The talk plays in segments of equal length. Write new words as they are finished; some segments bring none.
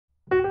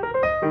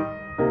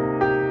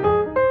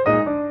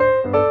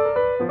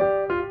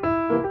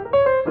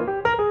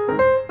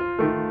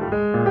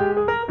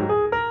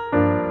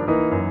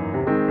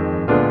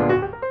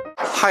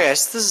Hi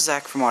guys, this is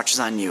Zach from Watches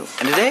on You,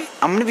 and today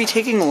I'm going to be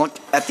taking a look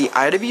at the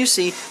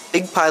IWC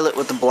Big Pilot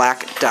with the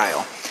black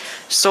dial.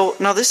 So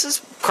now this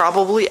is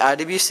probably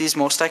IWC's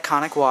most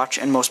iconic watch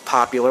and most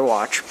popular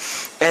watch,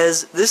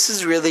 as this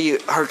is really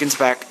harkens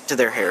back to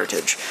their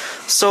heritage.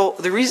 So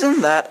the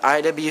reason that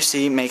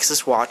IWC makes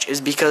this watch is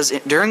because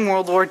during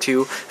World War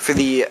II, for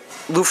the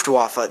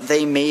Luftwaffe,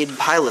 they made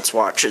pilots'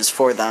 watches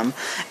for them,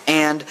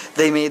 and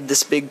they made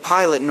this Big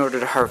Pilot in order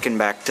to harken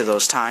back to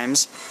those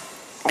times.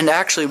 And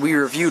actually, we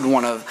reviewed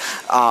one of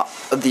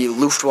the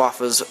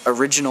Luftwaffe's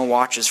original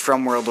watches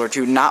from World War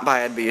II, not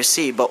by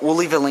IWC, but we'll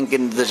leave a link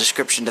in the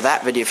description to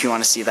that video if you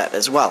want to see that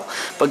as well.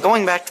 But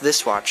going back to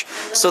this watch,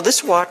 so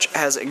this watch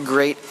has a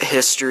great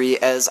history,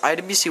 as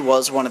IWC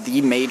was one of the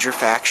major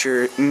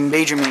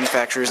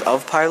manufacturers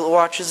of pilot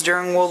watches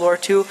during World War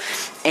II,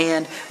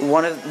 and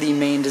one of the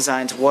main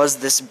designs was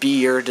this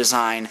beer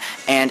design,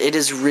 and it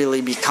has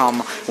really become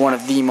one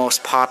of the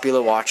most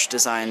popular watch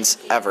designs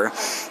ever.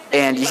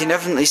 And you can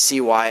definitely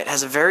see why. It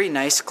has a very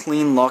nice,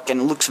 clean look,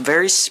 and it looks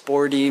very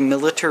sporty,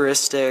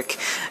 militaristic,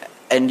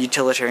 and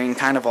utilitarian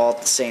kind of all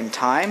at the same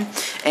time.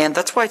 And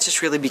that's why it's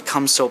just really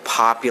become so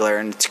popular,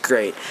 and it's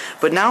great.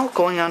 But now,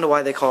 going on to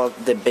why they call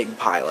it the Big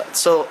Pilot.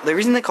 So, the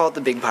reason they call it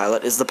the Big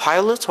Pilot is the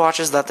pilot's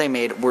watches that they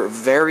made were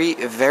very,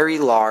 very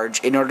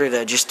large in order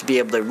to just be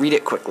able to read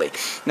it quickly.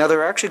 Now,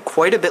 they're actually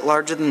quite a bit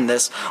larger than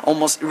this,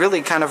 almost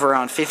really kind of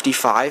around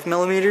 55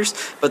 millimeters,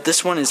 but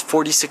this one is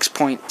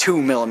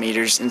 46.2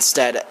 millimeters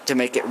instead to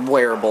make it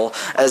wearable,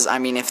 as, I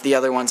mean, if the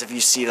other ones, if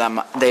you see them,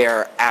 they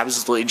are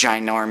absolutely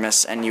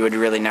ginormous, and you would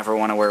really never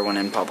want to wear one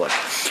in public.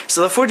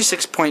 So the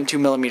 46.2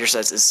 millimeter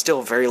size is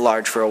still very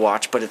large for a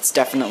watch, but it's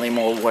definitely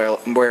more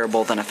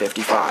wearable than a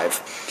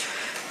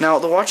 55. Now,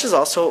 the watch is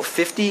also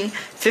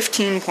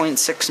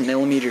 15.6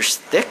 millimeters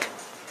thick,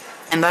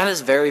 and that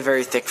is very,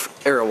 very thick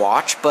for a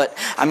watch, but,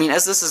 I mean,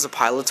 as this is a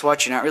pilot's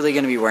watch, you're not really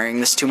going to be wearing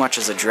this too much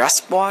as a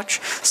dress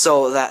watch,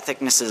 so that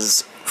thickness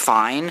is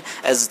fine,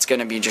 as it's going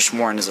to be just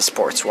worn as a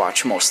sports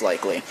watch, most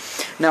likely.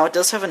 Now, it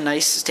does have a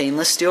nice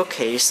stainless steel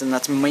case, and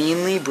that's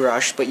mainly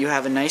brushed, but you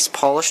have a nice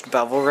polished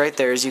bevel right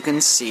there, as you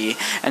can see,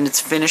 and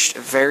it's finished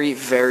very,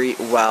 very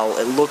well.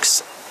 It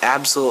looks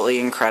absolutely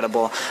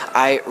incredible.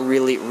 I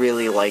really,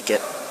 really like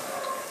it.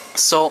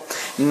 So,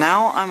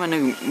 now I'm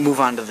going to move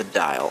on to the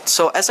dial.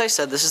 So, as I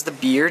said, this is the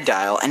beer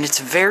dial, and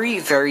it's very,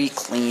 very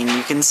clean.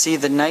 You can see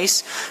the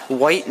nice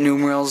white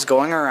numerals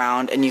going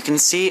around, and you can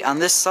see on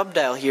this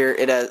sub-dial here,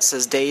 it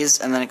says days,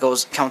 and then it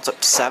counts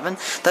up to 7.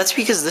 That's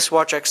because this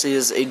watch actually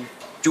is a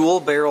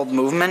dual-barreled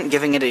movement,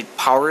 giving it a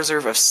power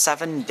reserve of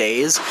 7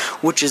 days,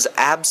 which is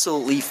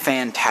absolutely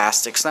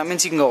fantastic. So that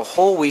means you can go a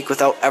whole week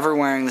without ever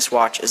wearing this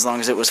watch as long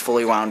as it was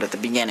fully wound at the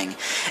beginning.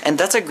 And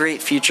that's a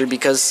great feature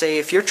because, say,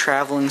 if you're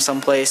traveling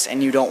someplace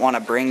and you don't want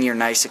to bring your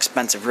nice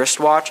expensive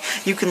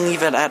wristwatch, you can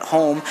leave it at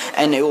home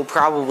and it will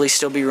probably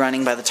still be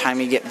running by the time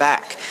you get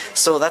back.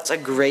 So that's a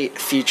great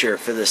feature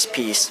for this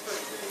piece.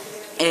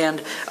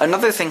 And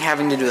another thing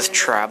having to do with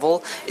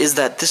travel is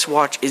that this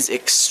watch is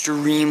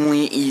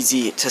extremely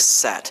easy to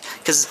set,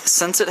 because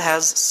since it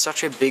has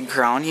such a big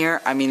crown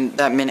here, I mean,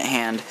 that minute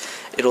hand,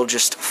 it'll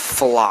just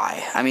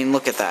fly. I mean,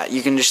 look at that.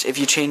 You can just, if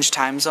you change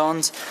time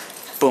zones,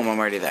 boom, I'm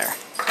already there.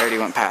 I already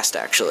went past,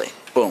 actually.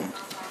 Boom.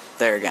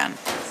 There again.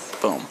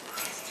 Boom.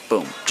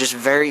 Boom. Just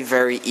very,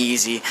 very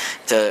easy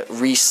to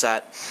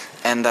reset,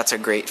 and that's a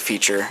great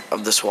feature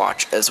of this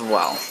watch as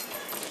well.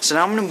 So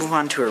now I'm going to move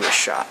on to a wrist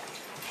shot.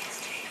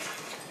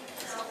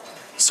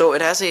 So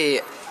it has a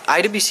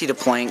IWC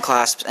deployment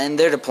clasps, and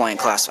their deployment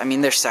clasps, I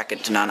mean, they're second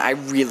to none. I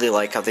really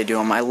like how they do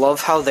them. I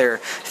love how they're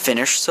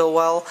finished so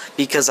well,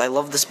 because I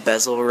love this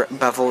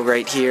bevel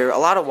right here. A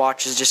lot of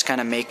watches just kind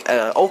of make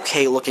a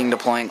okay-looking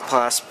deployment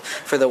clasp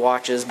for the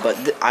watches,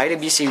 but the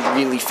IWC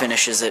really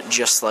finishes it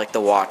just like the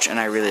watch, and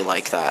I really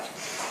like that.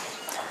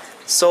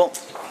 So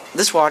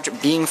this watch,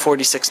 being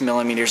 46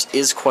 millimeters,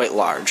 is quite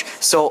large.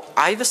 So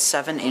I have a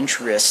 7-inch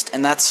wrist,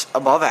 and that's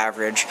above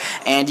average,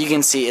 and you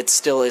can see it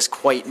still is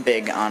quite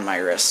big on my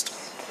wrist.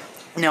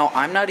 Now,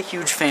 I'm not a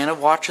huge fan of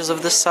watches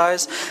of this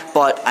size,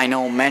 but I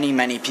know many,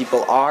 many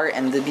people are,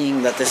 and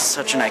being that this is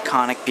such an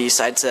iconic piece,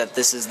 I'd say that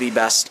this is the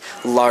best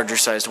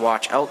larger-sized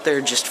watch out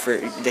there, just for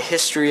the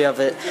history of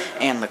it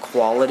and the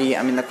quality.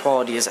 I mean, the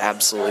quality is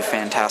absolutely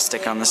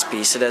fantastic on this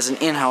piece. It has an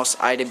in-house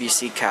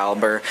IWC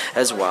caliber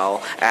as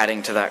well,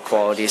 adding to that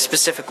quality.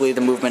 Specifically,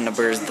 the movement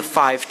number is the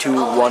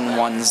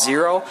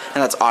 52110,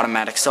 and that's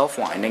automatic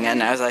self-winding,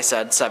 and as I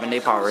said,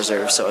 7-day power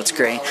reserve, so it's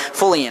great.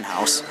 Fully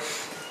in-house.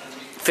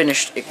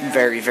 Finished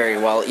very, very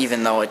well,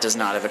 even though it does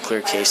not have a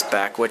clear case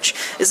back, which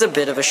is a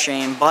bit of a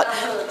shame, but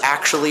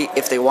actually,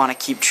 if they want to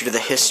keep true to the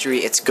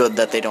history, it's good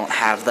that they don't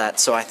have that.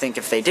 So I think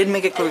if they did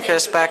make a clear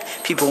case back,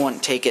 people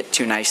wouldn't take it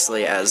too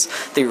nicely, as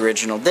the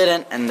original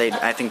didn't, and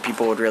I think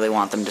people would really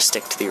want them to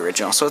stick to the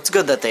original. So it's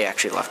good that they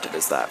actually left it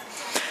as that.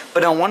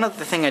 But one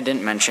other thing I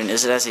didn't mention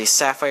is it has a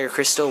sapphire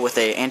crystal with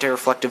a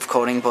anti-reflective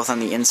coating both on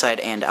the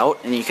inside and out,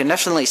 and you can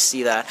definitely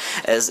see that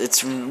as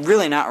it's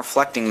really not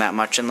reflecting that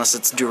much unless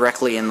it's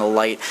directly in the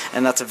light,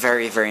 and that's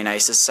very, very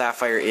nice, as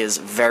sapphire is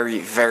very,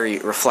 very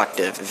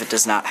reflective if it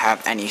does not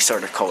have any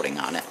sort of coating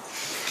on it.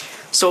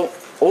 So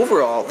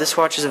overall, this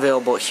watch is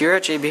available here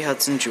at JB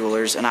Hudson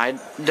Jewelers, an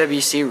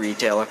IWC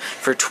retailer,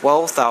 for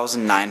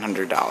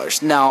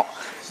 $12,900. Now,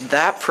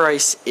 that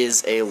price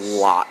is a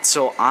lot.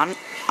 So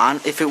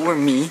if it were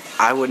me,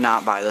 I would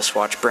not buy this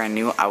watch brand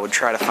new. I would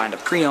try to find a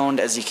pre-owned,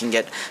 as you can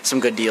get some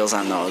good deals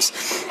on those.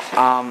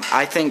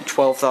 I think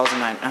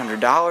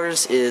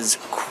 $12,900 is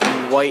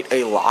quite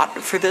a lot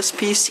for this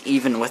piece,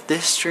 even with the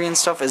history and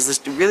stuff, as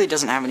this really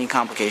doesn't have any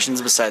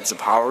complications besides the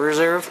power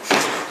reserve.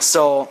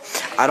 So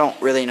I don't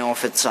really know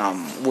if it's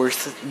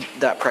worth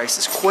that price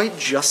is quite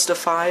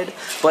justified,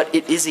 but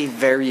it is a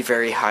very,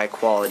 very high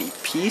quality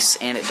piece,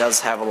 and it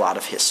does have a lot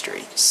of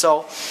history.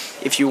 So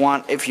if you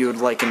would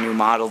like a new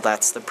model,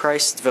 that's the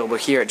price. It's available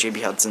here at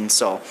JB Hudson.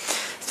 So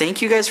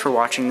thank you guys for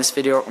watching this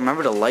video.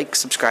 Remember to like,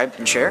 subscribe,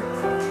 and share.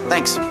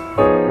 Thanks.